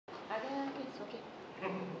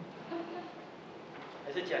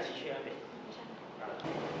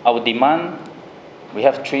Our demand, we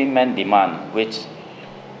have three main demands which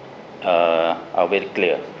are very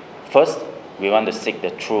clear. First, we want to seek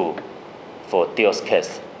the truth for Teoh's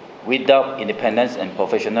case. Without independence and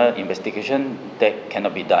professional investigation, that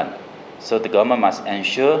cannot be done. So the government must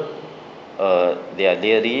ensure there are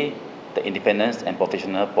really the independence and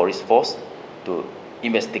professional police force to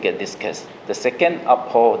investigate this case. The second,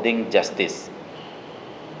 upholding justice.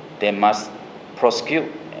 They must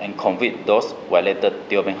prosecute and convict those who violated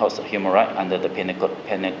Teoh Beng Hock's human rights under the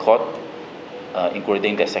Penal Code,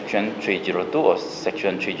 including the Section 302 or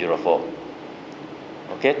Section 304.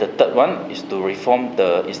 Okay, the third one is to reform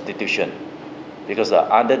the institution, because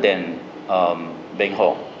other than Beng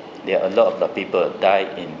Hock, there are a lot of people die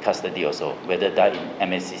in custody also, whether die in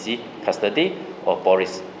MSCC custody or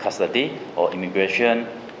police custody or immigration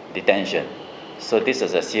detention. So this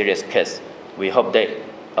is a serious case. We hope that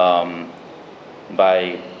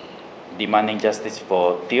by demanding justice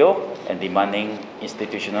for Teoh and demanding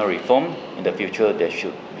institutional reform, in the future there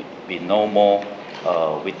should be no more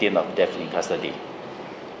victim of death in custody.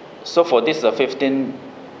 So for this 15th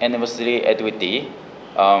anniversary activity,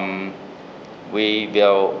 we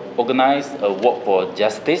will organize a walk for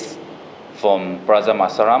justice from Plaza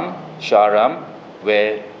Masalam, Shah,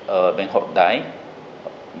 where Beng Hock died,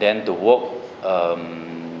 then to walk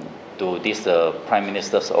to this Prime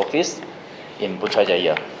Minister's office in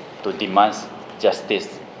Putrajaya to demand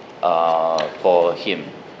justice for him.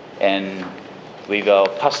 And we will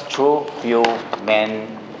pass through few main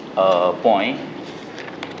points,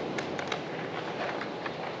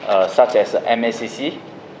 such as MSCC,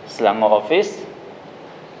 Selangor office,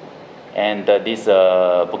 and this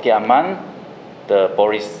Bukit Aman, the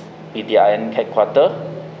police PDIN headquarters,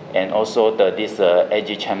 and also this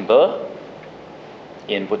AG chamber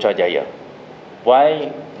in Putrajaya.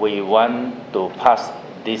 Why we want to pass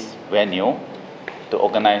this venue to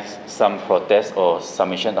organize some protest or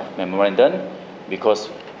submission of memorandum? Because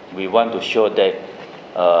we want to show that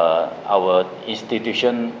our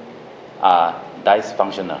institution are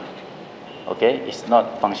dysfunctional. Okay, it's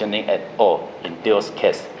not functioning at all in Teoh's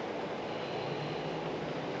case.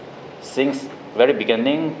 Since very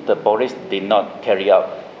beginning, the police did not carry out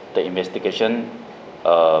the investigation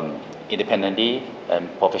independently and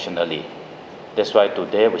professionally. That's why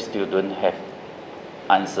today we still don't have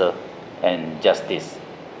answer and justice.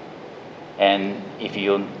 And if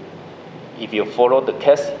you follow the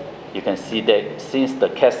case, you can see that since the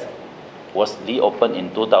case was reopened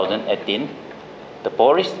in 2018, the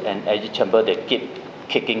police and AG chamber, they keep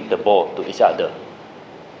kicking the ball to each other.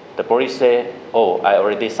 The police say, oh, I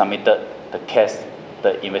already submitted the case,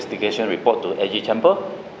 the investigation report to AG chamber.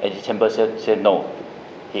 AG chamber said no.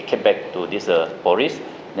 He came back to this police,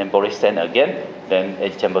 then police sent again, then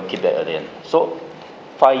AG chamber keep back again. So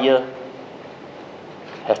 5 years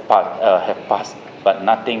have passed, but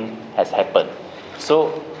nothing has happened.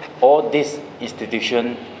 So all these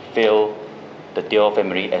institutions fail the Teoh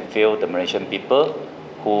family and fail the Malaysian people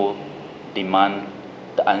who demand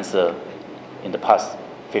the answer in the past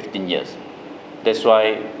 15 years. That's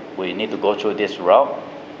why we need to go through this route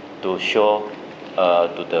to show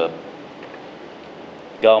to the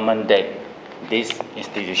government that this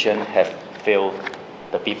institution have failed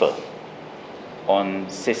the people. On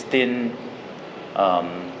 16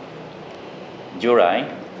 July,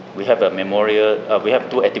 we have a memorial. We have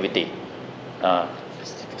two activities.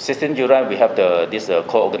 16 July, we have this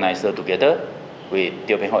co-organizer together with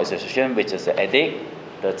Teoh Beng Hock Association, which is the ADIC,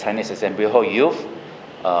 the Chinese Assembly Hall Youth.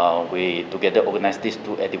 We together organize these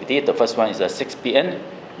two activities. The first one is at 6 p.m.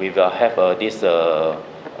 We will have this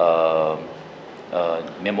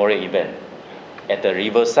memorial event at the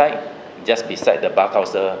riverside, just beside the Bar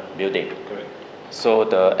Council building. Correct. So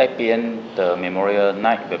the 8 p.m. the memorial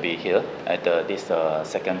night will be here at this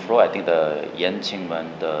second floor. I think the Yan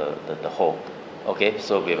Qingwen, the hall. Okay,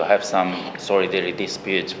 so we will have some solidarity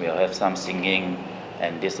speech. We will have some singing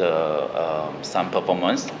and this some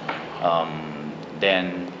performance.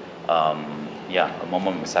 Then yeah, a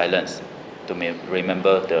moment of silence to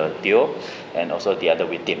remember the Teoh and also the other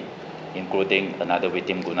victim, including another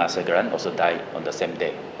victim, Guna Segaran, also died on the same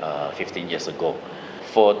day, 15 years ago.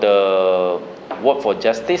 For the work for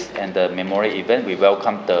justice and the memorial event, we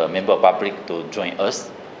welcome the member of public to join us,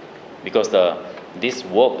 because this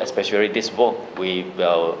work, especially this work, the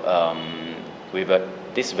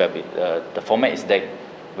format is that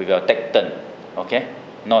we will take turn, okay?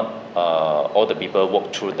 Not all the people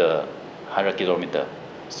walk through the 100 kilometer.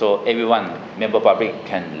 So everyone, member public,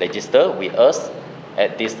 can register with us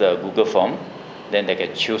at this Google form. Then they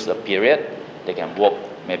can choose a period. They can walk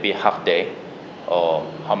maybe half day or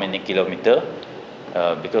how many kilometer.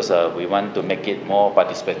 because we want to make it more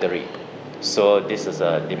participatory. So this is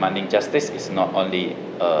demanding justice. It's not only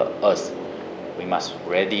us. We must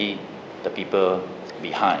ready the people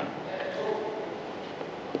behind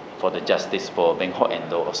for the justice for Beng Hock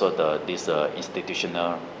and also this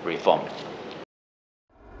institutional reform.